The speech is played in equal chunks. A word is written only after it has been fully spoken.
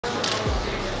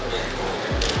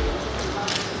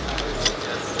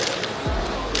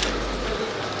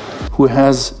who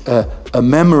has a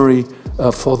memory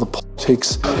for the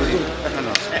politics.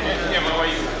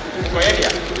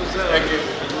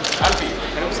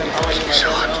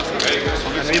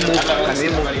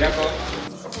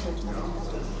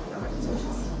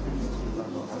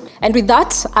 And with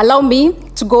that, allow me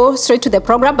to go straight to the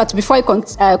program. But before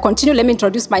I continue, let me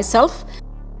introduce myself.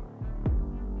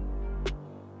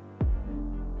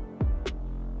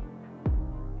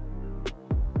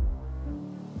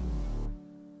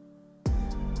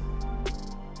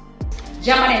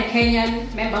 German and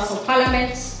Kenyan members of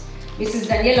parliament, Mrs.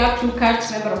 Daniela Klukat,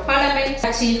 Member of Parliament,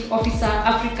 Chief Officer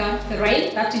Africa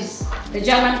Verein, that is the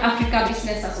German Africa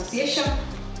Business Association,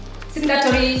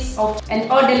 signatories and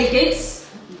all delegates,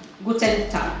 Guten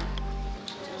Tag.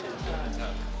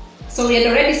 So we had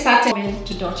already started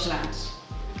to Deutschland.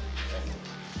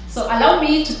 So allow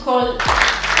me to call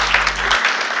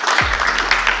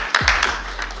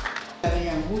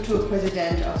Ruto,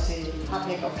 President of the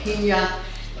Republic of Kenya.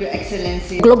 Your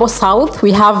Excellency. Global South,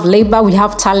 we have labor, we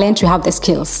have talent, we have the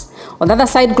skills. On the other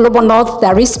side, Global North,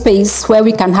 there is space where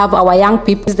we can have our young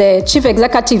people. The Chief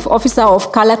Executive Officer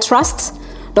of Kala Trust,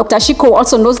 Dr. Shiko,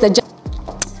 also knows the job.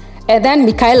 And then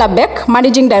Michaela Beck,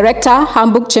 Managing Director,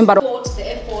 Hamburg Chamber. The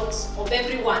efforts of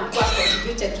everyone who has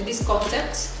contributed to this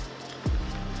concept.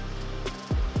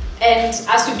 And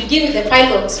as we begin with the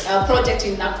pilot project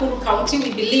in Nakuru County, we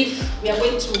believe we are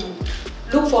going to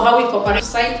look for how we cooperate.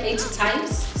 Signed 8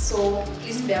 times, so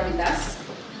please bear with us.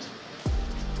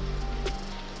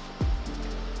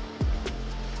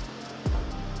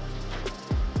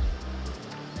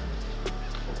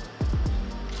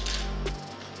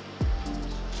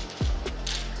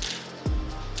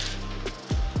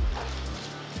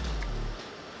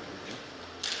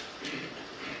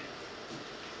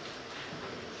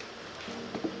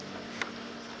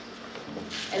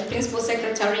 And Principal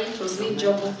Secretary Rosalie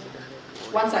Jobo,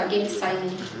 once again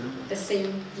signing the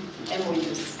same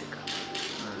MOUs.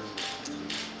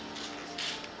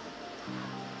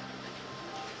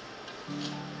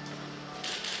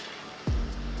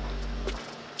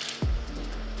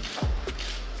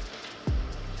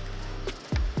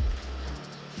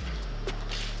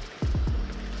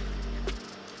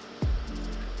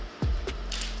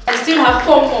 I still have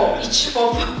 4 more, each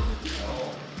 4.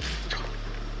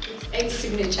 It's 8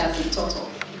 signatures in total,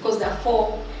 because there are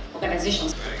 4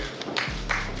 organizations.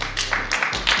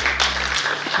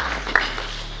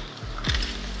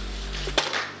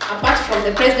 Apart from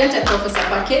the President and Professor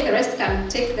Paquet, the rest can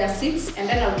take their seats, and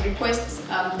then I would request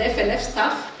the FNF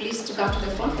staff, please, to come to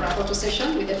the front for a photo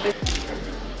session with the President.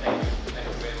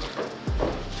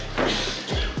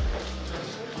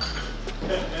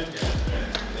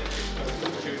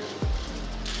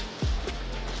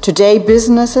 Today,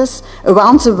 businesses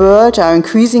around the world are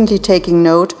increasingly taking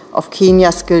note of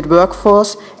Kenya's skilled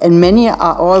workforce, and many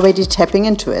are already tapping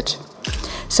into it.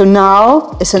 So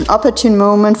now is an opportune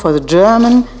moment for the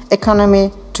German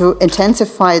economy to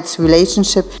intensify its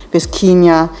relationship with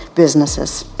Kenya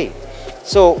businesses.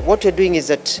 So what we're doing is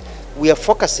that we are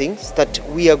focusing that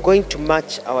we are going to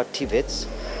match our TVETs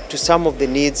to some of the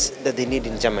needs that they need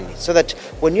in Germany. So that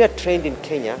when you are trained in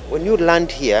Kenya, when you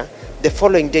land here, the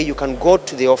following day you can go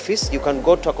to the office, you can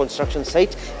go to a construction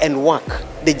site and work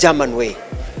the German way,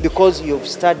 because you've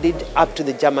studied up to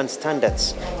the German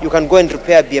standards. You can go and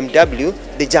repair BMW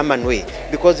the German way,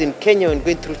 because in Kenya when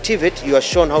going through TVET you are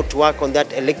shown how to work on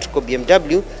that electrical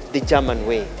BMW the German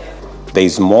way. There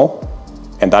is more,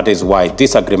 and that is why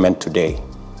this agreement today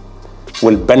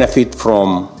will benefit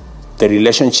from the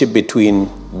relationship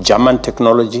between German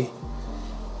technology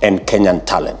and Kenyan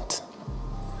talent.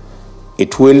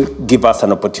 It will give us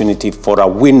an opportunity for a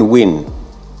win-win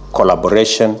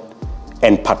collaboration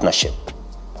and partnership.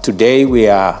 Today we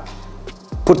are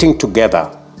putting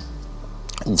together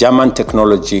German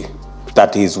technology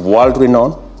that is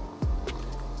world-renowned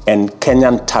and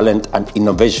Kenyan talent and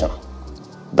innovation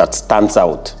that stands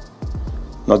out,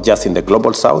 not just in the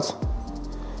global south,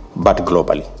 but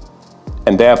globally.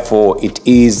 And therefore it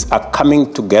is a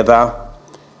coming together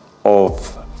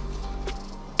of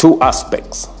 2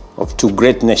 aspects of 2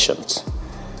 great nations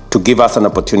to give us an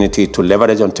opportunity to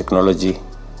leverage on technology,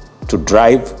 to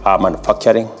drive our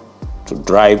manufacturing, to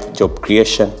drive job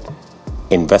creation,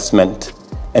 investment,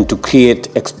 and to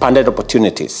create expanded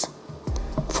opportunities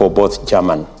for both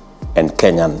German and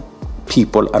Kenyan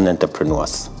people and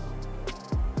entrepreneurs.